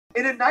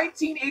In a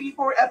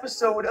 1984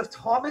 episode of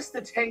Thomas the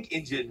Tank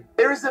Engine,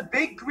 there is a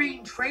big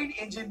green train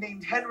engine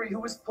named Henry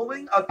who is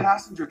pulling a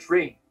passenger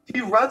train.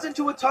 He runs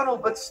into a tunnel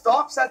but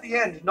stops at the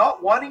end,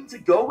 not wanting to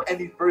go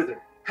any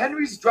further.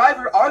 Henry's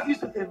driver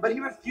argues with him, but he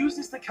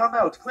refuses to come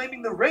out,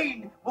 claiming the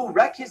rain will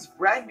wreck his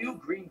brand new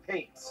green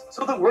paint.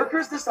 So the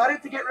workers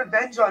decided to get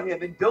revenge on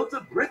him and built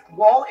a brick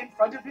wall in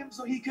front of him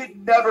so he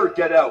could never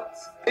get out.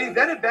 They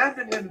then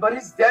abandoned him, but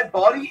his dead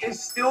body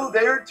is still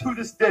there to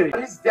this day.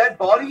 His dead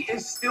body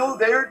is still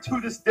there to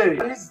this day.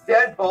 His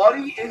dead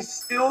body is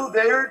still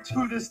there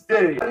to this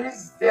day.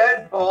 His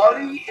dead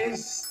body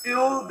is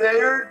still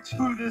there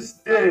to this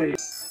day.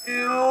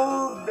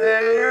 Still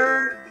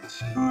there